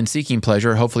 And in seeking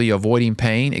pleasure, hopefully you're avoiding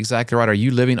pain. Exactly right. Are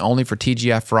you living only for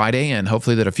TGI Friday and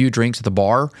hopefully that a few drinks at the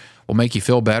bar will make you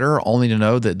feel better, only to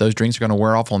know that those drinks are going to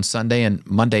wear off on Sunday and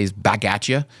Monday's back at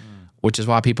you, which is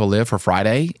why people live for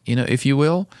Friday, if you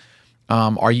will.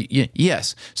 Are you?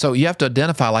 Yes. So you have to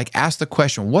identify, ask the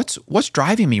question, what's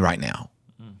driving me right now?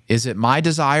 Is it my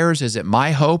desires? Is it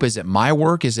my hope? Is it my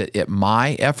work? Is it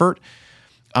my effort?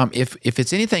 If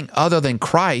it's anything other than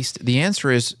Christ, the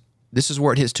answer is, this is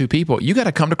where it hits two people. You got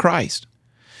to come to Christ.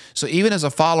 So even as a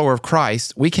follower of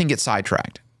Christ, we can get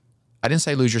sidetracked. I didn't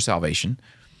say lose your salvation,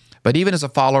 but even as a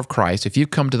follower of Christ, if you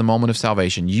come to the moment of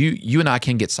salvation, you and I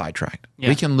can get sidetracked. Yeah.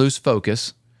 We can lose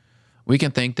focus. We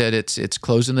can think that it's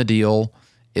closing the deal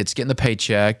It's getting the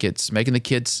paycheck. It's making the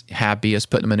kids happy. It's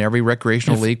putting them in every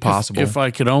recreational league possible. If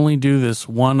I could only do this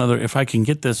if I can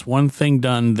get this one thing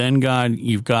done, then God,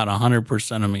 you've got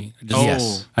 100% of me.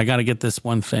 Yes. I got to get this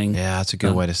one thing. Yeah, that's a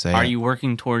good way to say Are it. you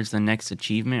working towards the next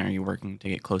achievement? Or are you working to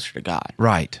get closer to God?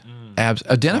 Right.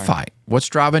 Identify what's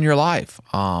driving your life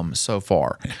so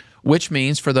far, which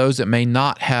means for those that may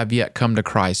not have yet come to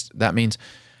Christ, that means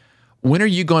when are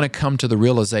you going to come to the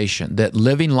realization that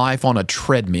living life on a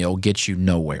treadmill gets you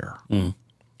nowhere?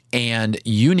 And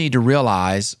you need to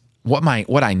realize what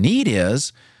I need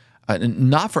is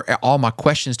not for all my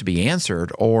questions to be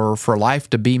answered or for life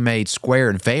to be made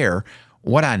square and fair.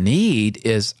 What I need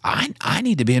is I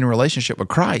need to be in a relationship with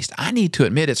Christ. I need to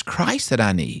admit it's Christ that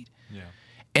I need.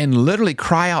 And literally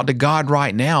cry out to God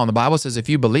right now. And the Bible says if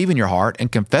you believe in your heart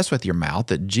and confess with your mouth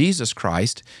that Jesus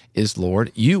Christ is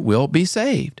Lord, you will be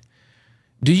saved.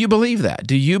 Do you believe that?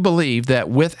 Do you believe that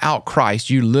without Christ,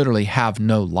 you literally have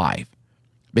no life?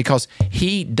 Because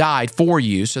he died for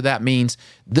you, so that means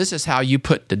this is how you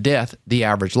put to death the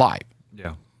average life.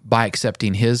 Yeah. By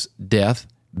accepting his death,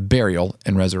 burial,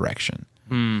 and resurrection.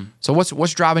 So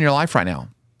what's driving your life right now?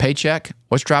 Paycheck?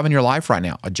 What's driving your life right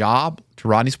now? A job? To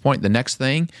Rodney's point, the next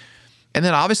thing. And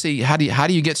then obviously, how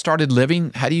do you get started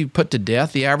living? How do you put to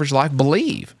death the average life?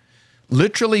 Believe.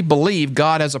 Literally believe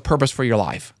God has a purpose for your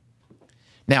life.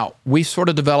 Now, we've sort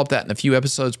of developed that in a few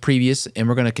episodes previous, and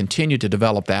we're going to continue to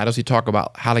develop that as we talk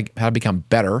about how to become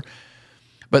better.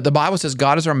 But the Bible says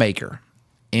God is our maker.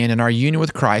 And in our union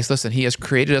with Christ, listen, he has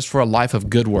created us for a life of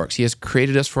good works. He has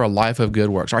created us for a life of good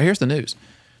works. All right, here's the news.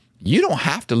 You don't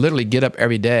have to literally get up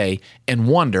every day and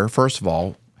wonder, first of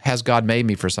all, has God made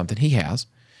me for something? He has.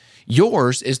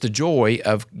 Yours is the joy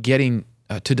of getting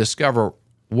to discover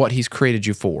what he's created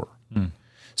you for.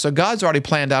 So God's already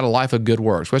planned out a life of good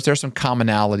works, which there's some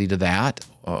commonality to that.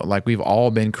 Like we've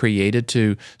all been created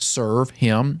to serve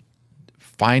him,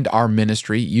 find our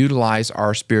ministry, utilize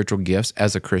our spiritual gifts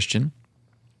as a Christian,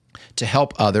 to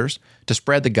help others, to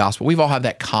spread the gospel. We've all have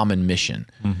that common mission.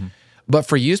 But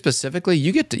for you specifically,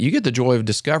 you get the joy of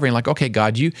discovering, like, okay,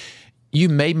 God, you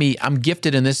made me. I'm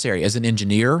gifted in this area as an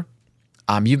engineer,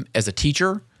 as a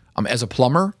teacher, as a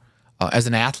plumber, as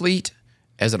an athlete,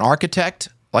 as an architect.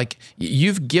 Like,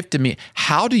 you've gifted me.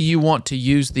 How do you want to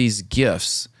use these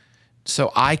gifts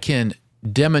so I can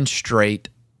demonstrate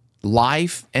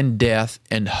life and death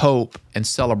and hope and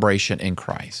celebration in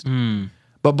Christ?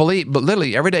 But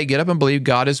literally every day, get up and believe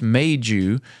God has made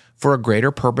you for a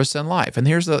greater purpose in life. And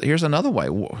here's another way.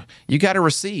 You got to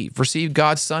receive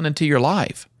God's Son into your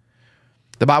life.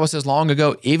 The Bible says long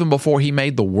ago, even before he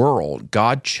made the world,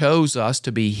 God chose us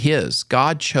to be his.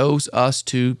 God chose us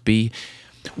to be.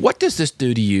 What does this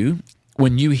do to you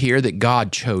when you hear that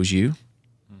God chose you?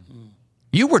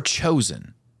 You were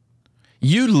chosen.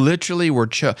 You literally were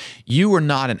chosen. You were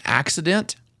not an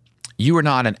accident. You were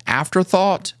not an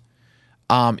afterthought.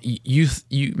 You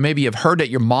maybe have heard that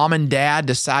your mom and dad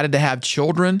decided to have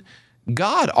children.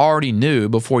 God already knew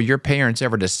before your parents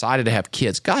ever decided to have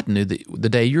kids. God knew the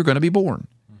day you're going to be born.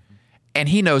 And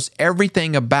he knows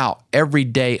everything about every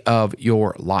day of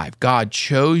your life. God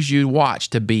chose you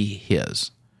to be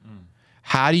his.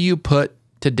 How do you put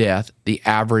to death the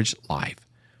average life?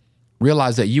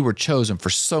 Realize that you were chosen for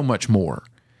so much more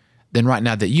than right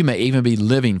now that you may even be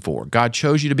living for. God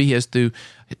chose you to be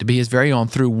his very own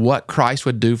through what Christ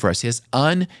would do for us. His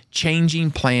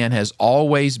unchanging plan has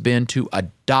always been to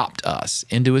adopt us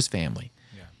into his family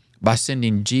by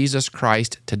sending Jesus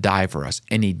Christ to die for us.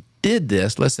 And he did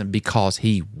this, listen, because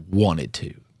he wanted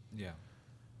to.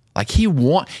 Like he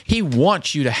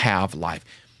wants you to have life.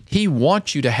 He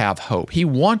wants you to have hope. He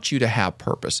wants you to have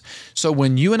purpose. So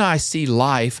when you and I see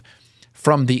life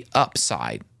from the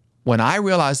upside, when I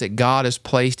realize that God has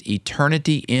placed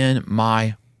eternity in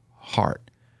my heart,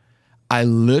 I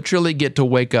literally get to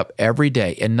wake up every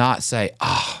day and not say,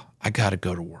 I got to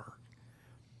go to work.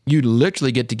 You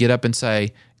literally get to get up and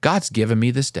say, God's given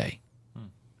me this day.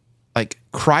 Like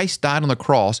Christ died on the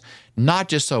cross, not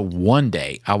just so one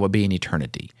day I will be in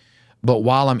eternity, but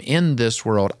while I'm in this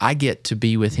world, I get to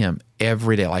be with him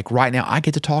every day. Like right now, I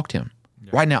get to talk to him.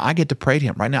 Right now, I get to pray to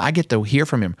him. Right now, I get to hear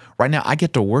from him. Right now, I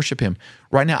get to worship him.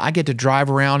 Right now, I get to drive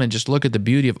around and just look at the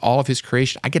beauty of all of his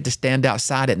creation. I get to stand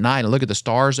outside at night and look at the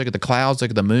stars, look at the clouds,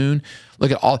 look at the moon,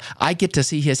 look at all. I get to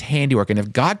see his handiwork. And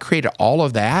if God created all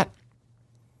of that,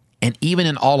 and even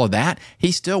in all of that,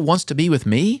 he still wants to be with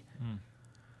me.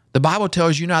 The Bible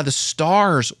tells you now the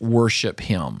stars worship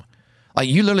him. Like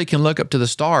you literally can look up to the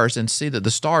stars and see that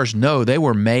the stars know they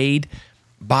were made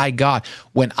by God.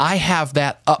 When I have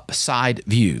that upside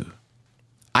view,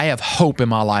 I have hope in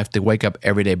my life to wake up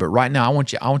every day. But right now, I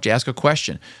want you to ask a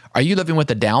question. Are you living with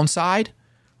the downside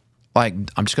like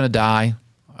I'm just going to die.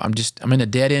 I'm in a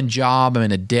dead end job. I'm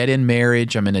in a dead end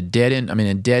marriage. I'm in dead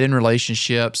end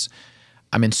relationships.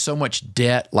 I'm in so much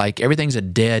debt. Like everything's a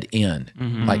dead end,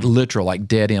 like literal, like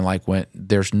dead end. Like when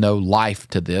there's no life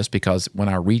to this, because when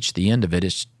I reach the end of it,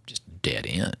 it's just dead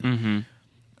end.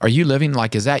 Are you living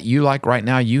like, is that you? Like right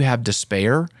now you have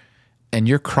despair and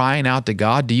you're crying out to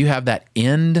God. Do you have that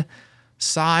end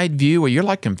side view where you're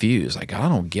like confused? Like, I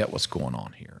don't get what's going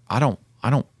on here. I don't,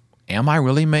 am I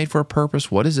really made for a purpose?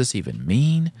 What does this even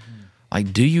mean?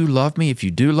 Like, do you love me? If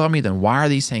you do love me, then why are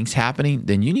these things happening?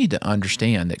 Then you need to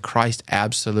understand that Christ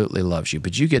absolutely loves you,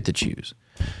 but you get to choose.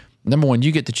 Number one,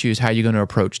 you get to choose how you're going to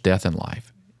approach death in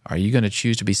life. Are you going to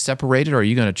choose to be separated, or are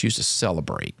you going to choose to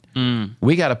celebrate?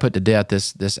 We got to put to death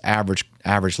this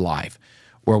average life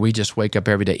where we just wake up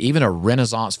every day. Even a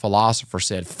Renaissance philosopher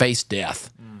said, face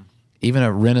death. Even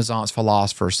a Renaissance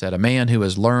philosopher said, a man who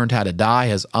has learned how to die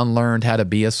has unlearned how to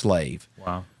be a slave.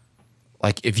 Wow.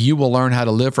 Like, if you will learn how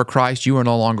to live for Christ, you are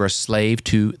no longer a slave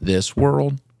to this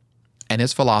world and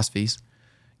its philosophies.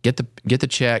 Get the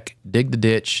check, dig the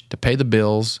ditch to pay the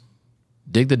bills,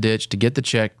 dig the ditch to get the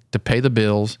check to pay the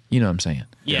bills. You know what I'm saying?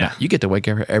 Yeah. Now, you get to wake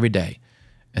up every day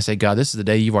and say, God, this is the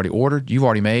day you've already ordered, you've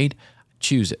already made.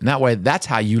 Choose it. And that way, that's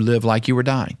how you live like you were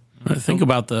dying. Think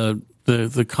about the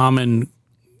common,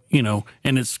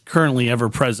 and it's currently ever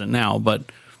present now,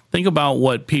 but think about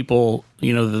what people,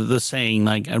 the saying,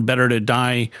 like, better to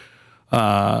die,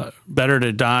 with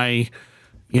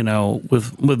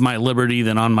my liberty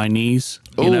than on my knees,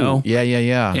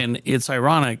 Yeah. And it's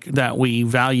ironic that we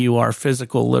value our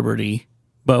physical liberty,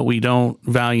 but we don't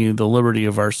value the liberty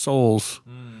of our souls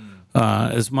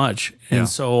as much. And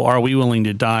so are we willing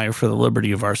to die for the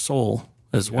liberty of our soul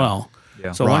as well?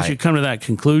 Yeah. So once Right. you come to that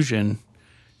conclusion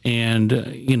and,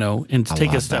 and to take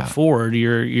a love step that. forward,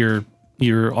 you're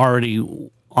already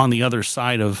on the other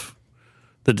side of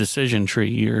the decision tree.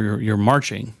 You're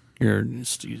marching.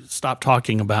 Stop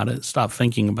talking about it. Stop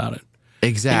thinking about it.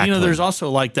 Exactly. And, there's also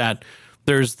like that.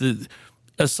 There's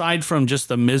aside from just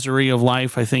the misery of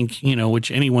life, I think,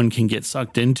 which anyone can get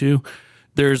sucked into,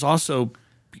 there's also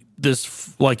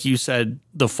this, like you said,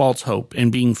 the false hope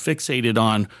and being fixated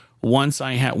on once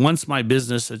my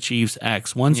business achieves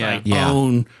X, once I Yeah.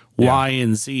 own Y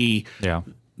and Z, Yeah.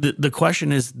 the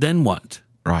question is, then what?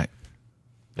 Right.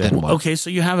 Then what? Okay,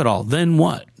 so you have it all. Then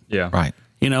what? Yeah. Right.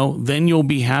 Then you'll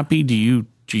be happy. Do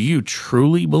you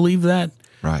truly believe that?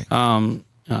 Right. And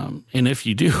if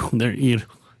you do, there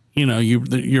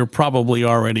you're probably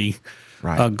already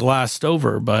Right. glassed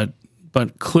over. But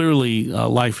clearly,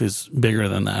 life is bigger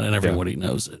than that, and everybody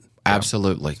knows it.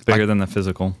 Absolutely. Bigger than the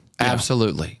physical.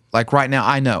 Absolutely. Like right now,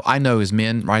 I know as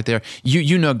men right there,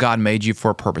 you know God made you for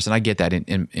a purpose. And I get that.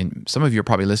 And some of you are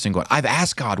probably listening going, I've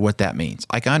asked God what that means.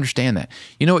 Like, I understand that.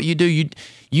 You know what you do?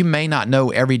 You may not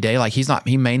know every day. Like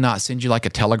he may not send you like a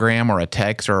telegram or a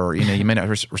text, or, you may not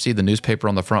receive the newspaper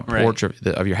on the front porch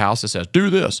of your house that says, do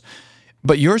this.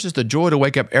 But yours is the joy to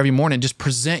wake up every morning and just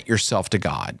present yourself to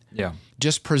God. Yeah.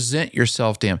 Just present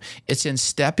yourself to Him. It's in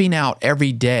stepping out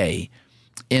every day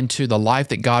into the life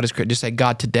that God has created. Just say,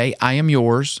 God, today I am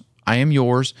yours. I am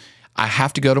yours. I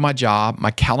have to go to my job. My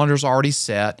calendar's already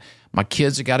set. My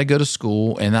kids have got to go to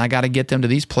school, and I got to get them to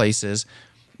these places.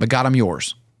 But God, I'm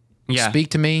yours. Yeah.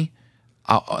 Speak to me.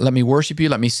 Let me worship you.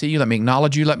 Let me see you. Let me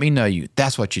acknowledge you. Let me know you.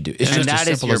 That's what you do. It's And just as that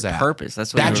is simple your as that. purpose.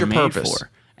 That's what That's you're your made purpose. for.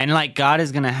 And like God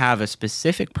is going to have a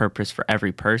specific purpose for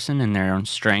every person and their own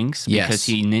strengths, Yes. because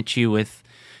He knit you with,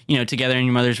 together in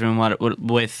your mother's womb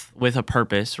with a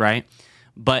purpose, right?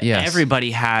 But Yes.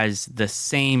 everybody has the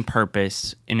same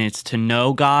purpose, and it's to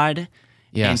know God and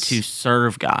Yes. to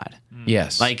serve God.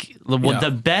 Yes. Like the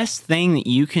best thing that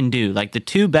you can do, like the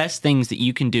two best things that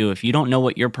you can do if you don't know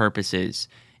what your purpose is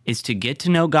to get to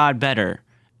know God better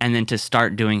and then to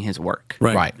start doing His work.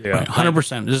 Right. Right.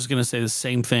 100%. Just going to say the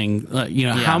same thing.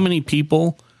 How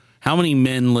many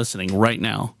men listening right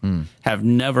now have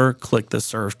never clicked the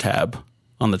serve tab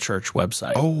on the church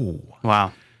website? Oh,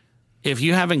 Wow. If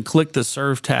you haven't clicked the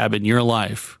serve tab in your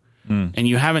life and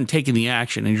you haven't taken the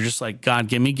action and you're just like, God,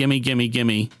 give me,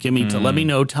 to let me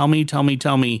know, tell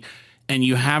me, and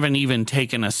you haven't even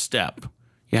taken a step.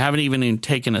 You haven't even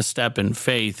taken a step in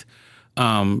faith.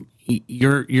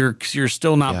 You're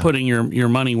still not putting your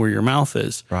money where your mouth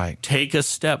is. Right. Take a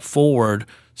step forward,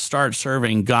 start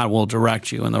serving. God will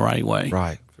direct you in the right way.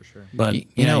 right. But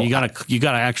You know, you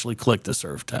gotta actually click the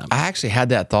serve tab. I actually had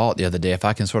that thought the other day. If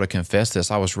I can sort of confess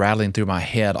this, I was rattling through my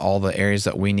head all the areas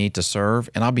that we need to serve.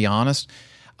 And I'll be honest,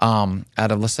 out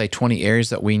of, let's say, 20 areas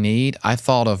that we need, I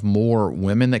thought of more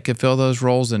women that could fill those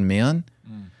roles than men.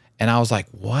 And I was like,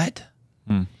 what?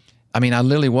 I mean, I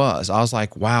literally was. I was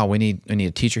like, wow, we need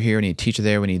a teacher here, we need a teacher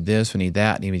there, we need this, we need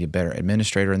that, we need a better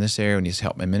administrator in this area, we need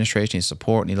help administration, we need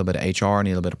support, we need a little bit of HR, we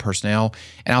need a little bit of personnel.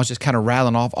 And I was just kind of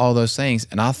rattling off all those things.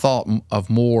 And I thought of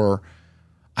more,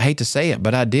 I hate to say it,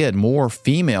 but I did, more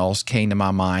females came to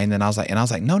my mind. And I was like,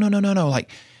 no. Like,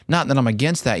 not that I'm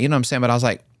against that, you know what I'm saying? But I was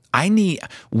like,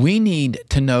 we need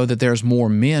to know that there's more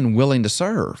men willing to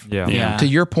serve. Yeah. To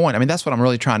your point, I mean, that's what I'm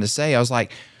really trying to say. I was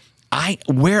like,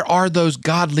 where are those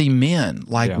godly men?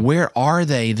 Like, where are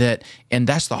they? And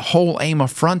that's the whole aim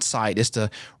of Front Sight, is to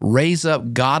raise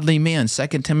up godly men. 2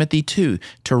 Timothy 2,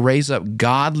 to raise up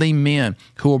godly men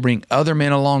who will bring other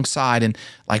men alongside. And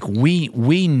like, we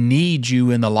need you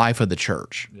in the life of the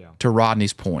church, to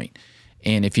Rodney's point.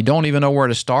 And if you don't even know where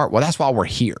to start, well, that's why we're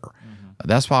here.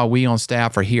 That's why we on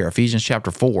staff are here, Ephesians chapter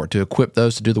 4, to equip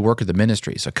those to do the work of the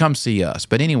ministry. So come see us.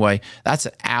 But anyway, that's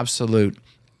an absolute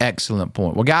excellent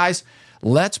point. Well, guys,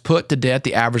 let's put to death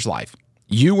the average life.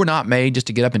 You were not made just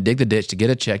to get up and dig the ditch, to get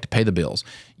a check, to pay the bills.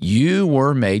 You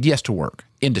were made, yes, to work,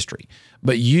 industry,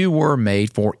 but you were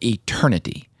made for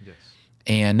eternity. Yes.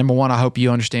 And number one, I hope you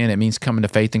understand it means coming to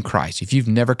faith in Christ. If you've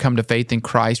never come to faith in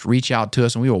Christ, reach out to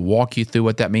us and we will walk you through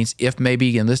what that means. If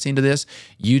maybe in listening to this,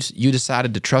 you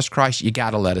decided to trust Christ, you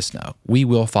got to let us know. We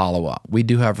will follow up. We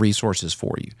do have resources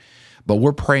for you. But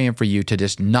we're praying for you to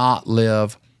just not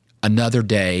live another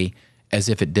day as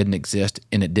if it didn't exist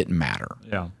and it didn't matter.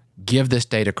 Yeah. Give this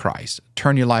day to Christ.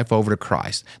 Turn your life over to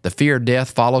Christ. The fear of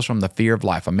death follows from the fear of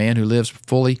life. A man who lives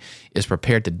fully is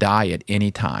prepared to die at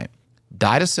any time.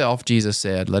 Die to self, Jesus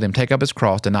said. Let him take up his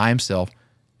cross, deny himself,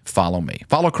 follow me.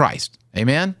 Follow Christ.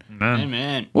 Amen?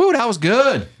 Amen. Woo, that was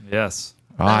good. Yes.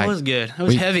 All That right. was good. That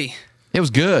was heavy. It was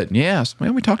good, yes.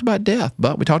 Well, we talked about death,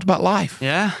 but we talked about life.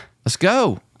 Yeah. Let's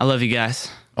go. I love you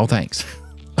guys. Oh, thanks.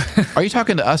 Are you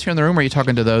talking to us here in the room, or are you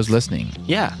talking to those listening?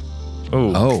 Yeah.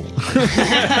 Oh.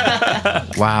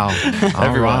 Wow.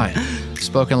 All right.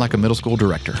 Spoken like a middle school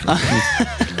director. All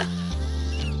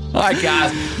right,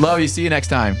 guys. Love you. See you next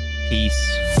time.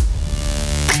 Peace.